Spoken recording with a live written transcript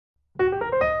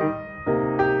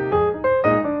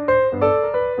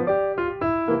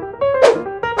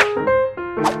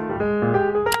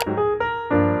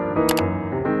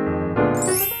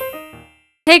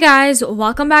Hey guys,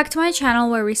 welcome back to my channel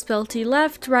where we spill tea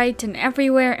left, right, and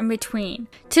everywhere in between.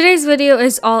 Today's video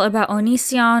is all about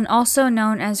Onision, also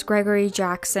known as Gregory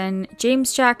Jackson,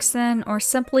 James Jackson, or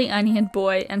simply Onion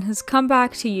Boy, and his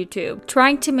comeback to YouTube,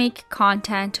 trying to make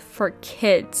content for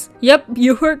kids. Yep,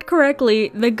 you heard correctly.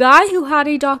 The guy who had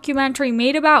a documentary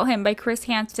made about him by Chris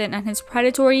Hansen and his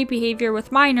predatory behavior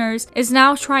with minors is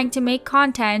now trying to make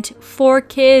content for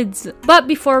kids. But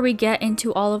before we get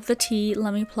into all of the tea,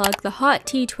 let me plug the Hot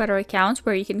Tea Twitter account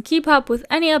where you can keep up with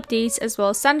any updates as well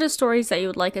as send us stories that you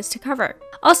would like us to cover.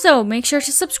 Also, make sure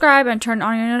to subscribe and turn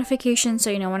on your notifications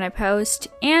so you know when I post.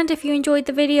 And if you enjoyed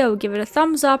the video, give it a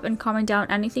thumbs up and comment down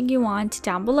anything you want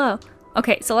down below.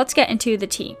 Okay, so let's get into the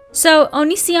tea. So,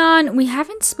 Onision, we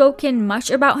haven't spoken much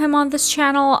about him on this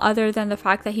channel other than the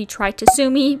fact that he tried to sue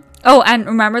me. Oh, and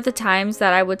remember the times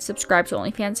that I would subscribe to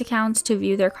OnlyFans accounts to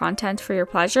view their content for your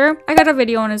pleasure? I got a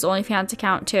video on his OnlyFans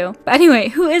account too. But anyway,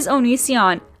 who is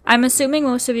Onision? I'm assuming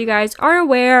most of you guys are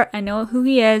aware and know who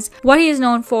he is, what he is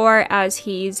known for, as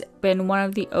he's been one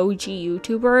of the OG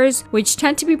YouTubers, which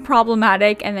tend to be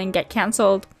problematic and then get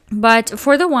cancelled. But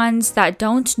for the ones that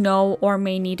don't know or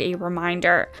may need a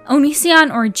reminder, Onision,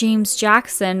 or James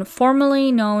Jackson, formerly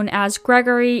known as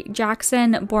Gregory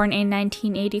Jackson, born in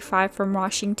 1985 from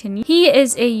Washington. He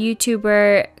is a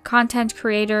YouTuber, content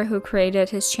creator who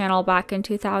created his channel back in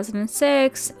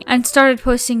 2006 and started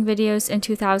posting videos in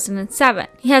 2007.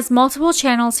 He has multiple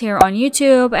channels here on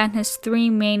YouTube, and his three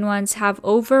main ones have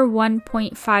over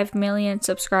 1.5 million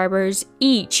subscribers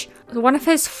each. One of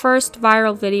his first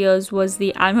viral videos was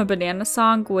the I'm a Banana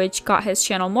song, which got his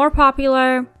channel more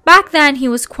popular. Back then, he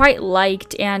was quite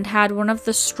liked and had one of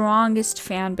the strongest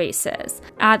fan bases.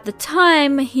 At the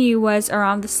time, he was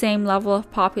around the same level of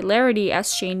popularity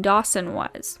as Shane Dawson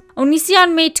was.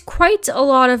 Onision made quite a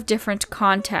lot of different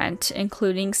content,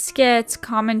 including skits,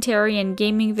 commentary, and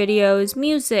gaming videos,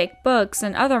 music, books,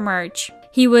 and other merch.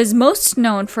 He was most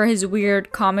known for his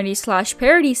weird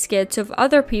comedy/parody skits of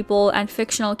other people and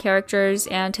fictional characters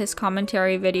and his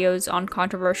commentary videos on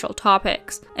controversial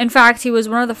topics. In fact, he was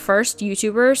one of the first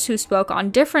YouTubers who spoke on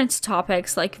different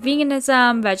topics like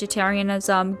veganism,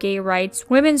 vegetarianism, gay rights,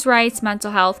 women's rights,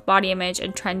 mental health, body image,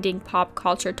 and trending pop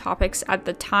culture topics at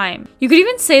the time. You could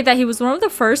even say that he was one of the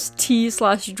first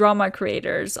tea/drama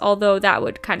creators, although that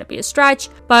would kind of be a stretch.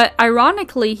 But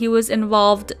ironically, he was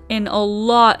involved in a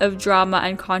lot of drama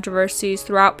and controversies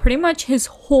throughout pretty much his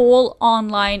whole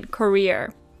online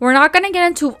career. We're not going to get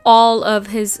into all of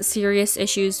his serious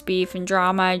issues, beef, and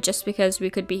drama just because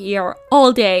we could be here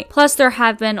all day. Plus, there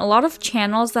have been a lot of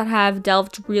channels that have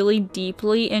delved really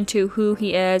deeply into who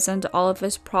he is and all of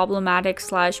his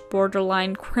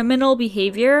problematic/borderline criminal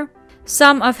behavior.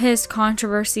 Some of his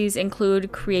controversies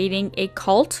include creating a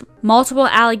cult, multiple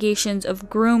allegations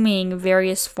of grooming,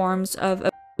 various forms of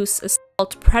abuse, assault,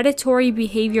 predatory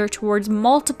behavior towards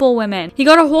multiple women. He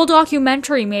got a whole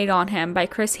documentary made on him by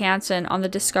Chris Hansen on the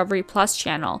Discovery Plus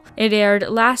channel. It aired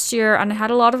last year and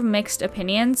had a lot of mixed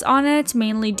opinions on it,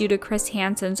 mainly due to Chris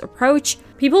Hansen's approach.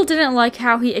 People didn't like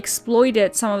how he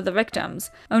exploited some of the victims.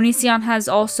 Onision has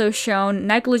also shown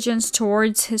negligence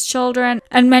towards his children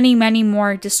and many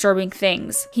more disturbing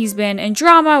things. He's been in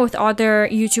drama with other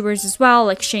YouTubers as well,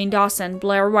 like Shane Dawson,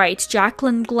 Blair White,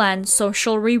 Jacqueline Glenn,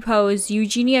 Social Repos,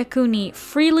 Eugenia Cooney,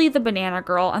 Freely the Banana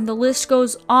Girl, and the list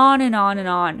goes on and on and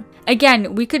on.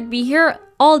 Again, we could be here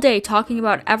all day talking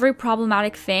about every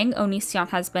problematic thing Onision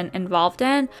has been involved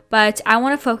in, but I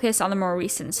want to focus on the more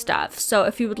recent stuff. So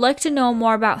if you would like to know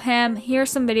more about him, here are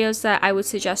some videos that I would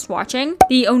suggest watching.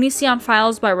 The Onision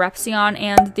Files by Repsion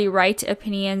and the Right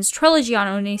Opinions trilogy on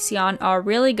Onision are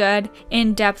really good,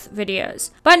 in-depth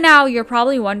videos. But now you're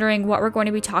probably wondering what we're going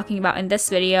to be talking about in this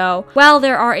video. Well,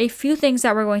 there are a few things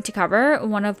that we're going to cover,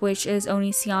 one of which is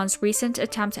Onision's recent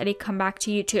attempt at a comeback to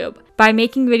YouTube by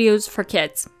making videos for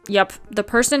kids. Yep, the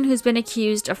person who's been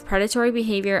accused of predatory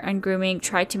behavior and grooming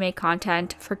tried to make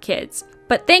content for kids.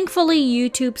 But thankfully,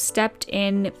 YouTube stepped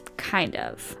in, kind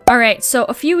of. Alright, so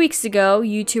a few weeks ago,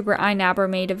 YouTuber INabber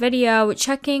made a video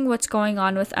checking what's going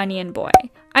on with Onion Boy.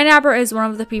 INabber is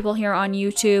one of the people here on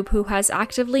YouTube who has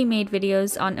actively made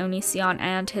videos on Onision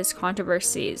and his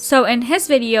controversies. So in his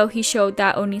video, he showed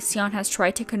that Onision has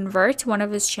tried to convert one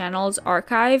of his channel's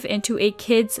archive into a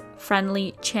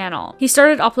kids-friendly channel. He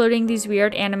started uploading these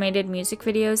weird animated music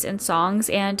videos and songs,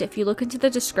 and if you look into the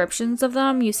descriptions of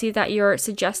them, you see that you're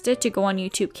suggested to go on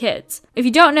YouTube Kids. If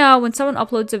you don't know, when someone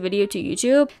uploads a video to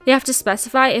YouTube, they have to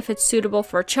specify if it's suitable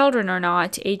for children or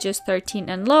not, ages 13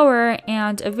 and lower,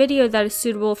 and a video that is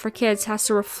suitable for kids has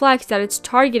to reflect that it's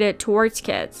targeted towards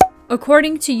kids.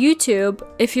 According to YouTube,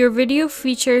 if your video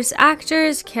features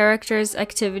actors, characters,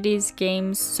 activities,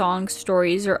 games, songs,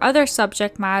 stories, or other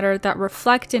subject matter that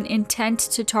reflect an intent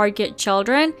to target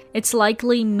children, it's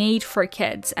likely made for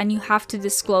kids, and you have to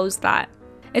disclose that.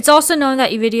 It's also known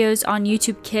that videos on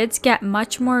YouTube Kids get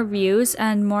much more views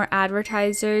and more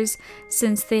advertisers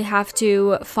since they have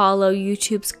to follow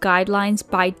YouTube's guidelines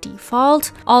by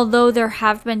default, although there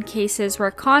have been cases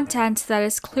where content that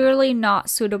is clearly not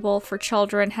suitable for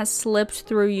children has slipped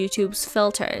through YouTube's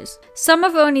filters. Some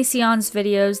of Onision's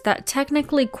videos that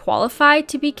technically qualify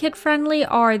to be kid-friendly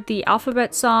are the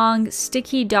alphabet song,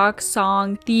 sticky duck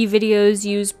song. The videos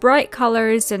use bright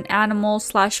colors and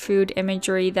animal/food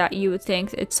imagery that you would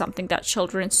think it's something that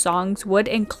children's songs would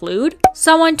include.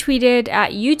 Someone tweeted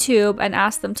at YouTube and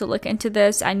asked them to look into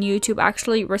this, and YouTube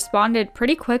actually responded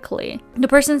pretty quickly. The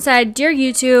person said, "Dear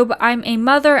YouTube, I'm a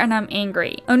mother and I'm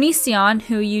angry. Onision,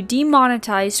 who you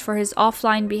demonetized for his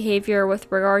offline behavior with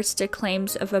regards to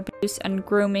claims of abuse and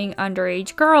grooming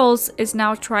underage girls, is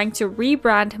now trying to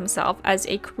rebrand himself as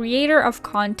a creator of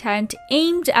content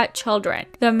aimed at children.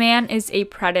 The man is a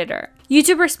predator."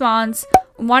 YouTube responds,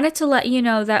 "Wanted to let you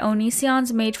know that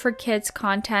Onision's Made for Kids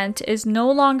content is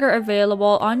no longer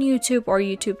available on YouTube or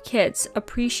YouTube Kids.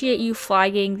 Appreciate you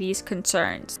flagging these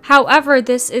concerns. However,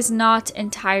 this is not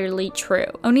entirely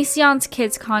true. Onision's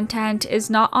Kids content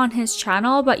is not on his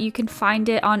channel, but you can find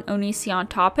it on Onision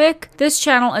Topic. This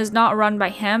channel is not run by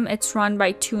him, it's run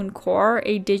by TuneCore,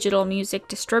 a digital music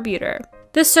distributor.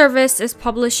 This service is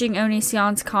publishing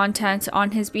Onision's content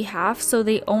on his behalf, so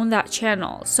they own that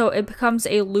channel. So it becomes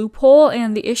a loophole,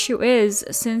 and the issue is,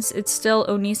 since it's still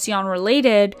Onision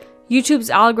related, YouTube's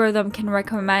algorithm can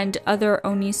recommend other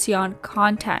Onision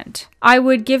content. I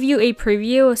would give you a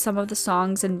preview of some of the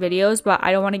songs and videos, but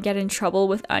I don't want to get in trouble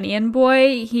with Onion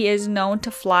Boy. He is known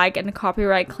to flag and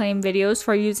copyright claim videos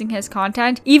for using his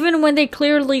content, even when they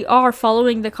clearly are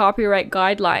following the copyright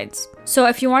guidelines. So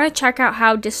if you want to check out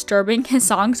how disturbing his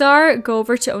songs are, go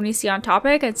over to Onision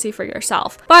Topic and see for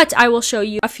yourself. But I will show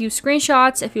you a few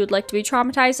screenshots if you would like to be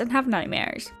traumatized and have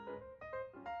nightmares.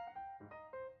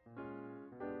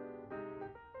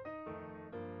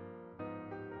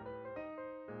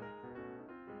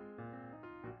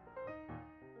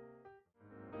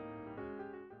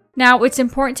 Now, it's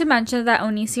important to mention that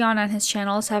Onision and his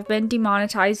channels have been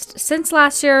demonetized since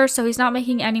last year, so he's not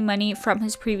making any money from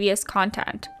his previous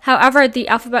content. However, the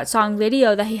alphabet song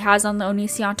video that he has on the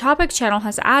Onision Topic channel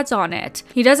has ads on it.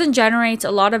 He doesn't generate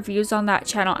a lot of views on that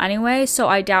channel anyway, so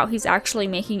I doubt he's actually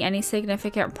making any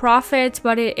significant profit,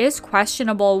 but it is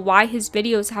questionable why his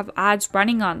videos have ads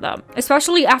running on them,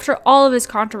 especially after all of his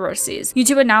controversies.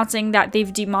 YouTube announcing that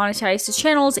they've demonetized his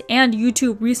channels and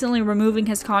YouTube recently removing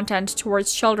his content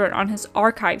towards children on his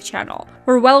archive channel.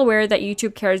 We're well aware that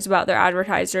YouTube cares about their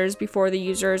advertisers before the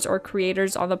users or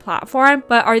creators on the platform,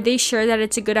 but are they sure that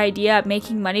it's a good idea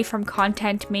making money from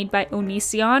content made by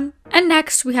Onision? And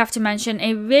next, we have to mention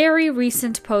a very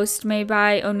recent post made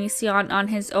by Onision on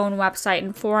his own website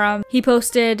and forum. He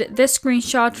posted this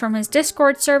screenshot from his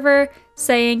Discord server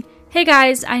saying, "Hey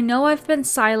guys, I know I've been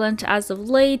silent as of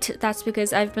late. That's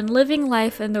because I've been living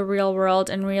life in the real world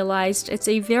and realized it's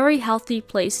a very healthy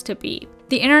place to be.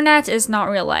 The internet is not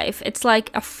real life. It's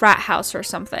like a frat house or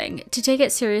something. To take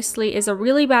it seriously is a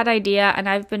really bad idea, and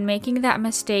I've been making that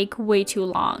mistake way too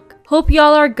long. Hope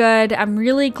y'all are good. I'm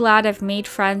really glad I've made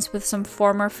friends with some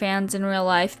former fans in real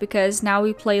life because now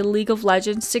we play League of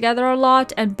Legends together a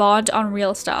lot and bond on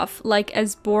real stuff, like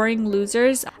as boring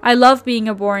losers. I love being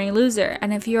a boring loser,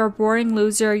 and if you're a boring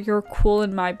loser, you're cool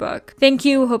in my book. Thank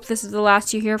you. Hope this is the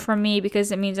last you hear from me because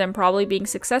it means I'm probably being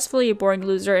successfully a boring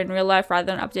loser in real life rather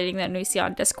than updating the Onision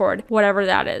on Discord, whatever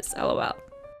that is, lol."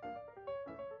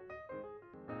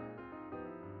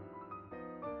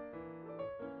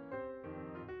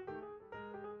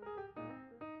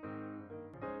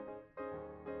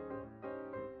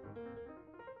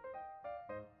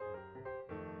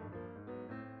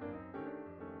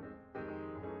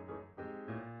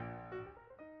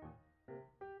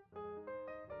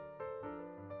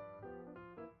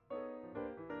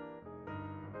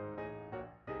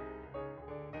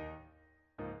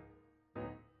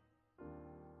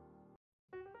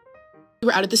 We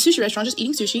were out at the sushi restaurant just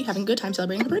eating sushi, having a good time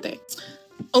celebrating her birthday.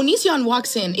 Onision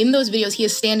walks in those videos, he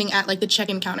is standing at like the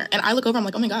check-in counter, and I look over, I'm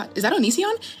like, oh my god, is that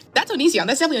Onision? That's Onision,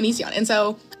 that's definitely Onision. And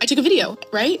so I took a video,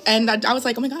 right? And I was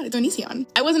like, oh my god, it's Onision.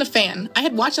 I wasn't a fan. I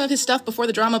had watched some of his stuff before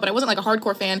the drama, but I wasn't like a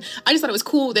hardcore fan. I just thought it was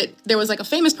cool that there was like a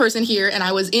famous person here and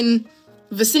I was in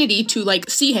vicinity to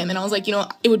like see him, and I was like, you know,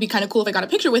 it would be kind of cool if I got a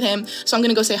picture with him, so I'm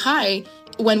gonna go say hi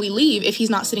when we leave if he's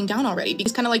not sitting down already,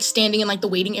 because he's kind of like standing in like the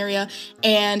waiting area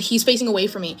and he's facing away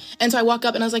from me. And so I walk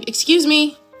up and I was like, excuse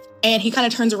me. And he kind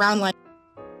of turns around like,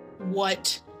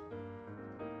 what?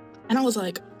 And I was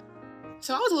like,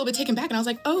 so I was a little bit taken back and I was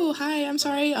like, oh, hi, I'm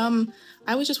sorry.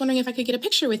 I was just wondering if I could get a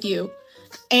picture with you.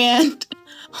 And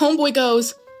homeboy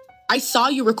goes, I saw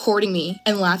you recording me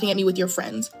and laughing at me with your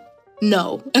friends.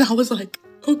 No. And I was like,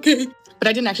 okay. But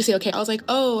I didn't actually say okay. I was like,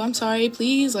 oh, I'm sorry,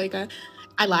 please. Like,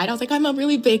 I lied. I was like, I'm a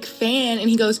really big fan. And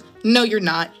he goes, no, you're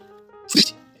not.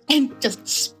 And just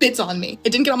spits on me.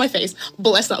 It didn't get on my face.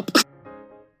 Bless up.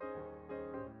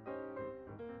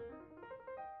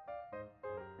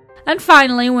 And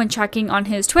finally, when checking on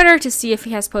his Twitter to see if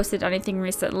he has posted anything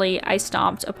recently, I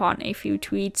stomped upon a few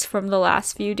tweets from the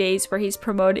last few days where he's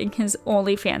promoting his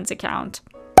OnlyFans account.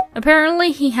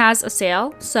 Apparently he has a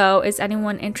sale, so is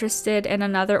anyone interested in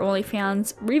another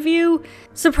OnlyFans review?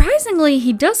 Surprisingly,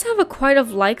 he does have quite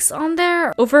of likes on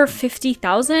there, over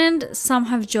 50,000. Some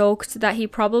have joked that he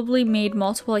probably made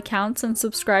multiple accounts and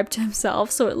subscribed to himself,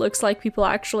 so it looks like people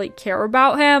actually care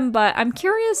about him, but I'm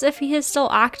curious if he is still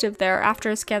active there after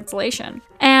his cancellation.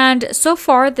 And so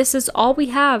far, this is all we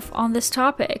have on this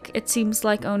topic. It seems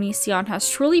like Onision has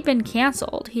truly been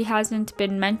cancelled. He hasn't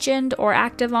been mentioned or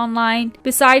active online.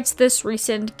 Besides this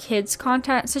recent kids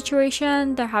content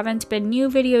situation, there haven't been new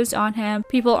videos on him.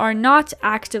 People are not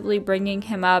actively bringing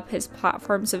him up. His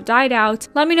platforms have died out.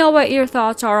 Let me know what your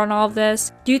thoughts are on all of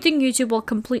this. Do you think YouTube will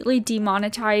completely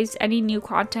demonetize any new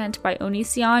content by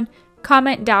Onision?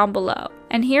 Comment down below.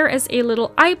 And here is a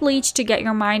little eye bleach to get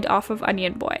your mind off of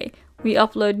Onion Boy. We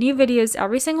upload new videos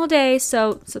every single day,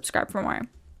 so subscribe for more.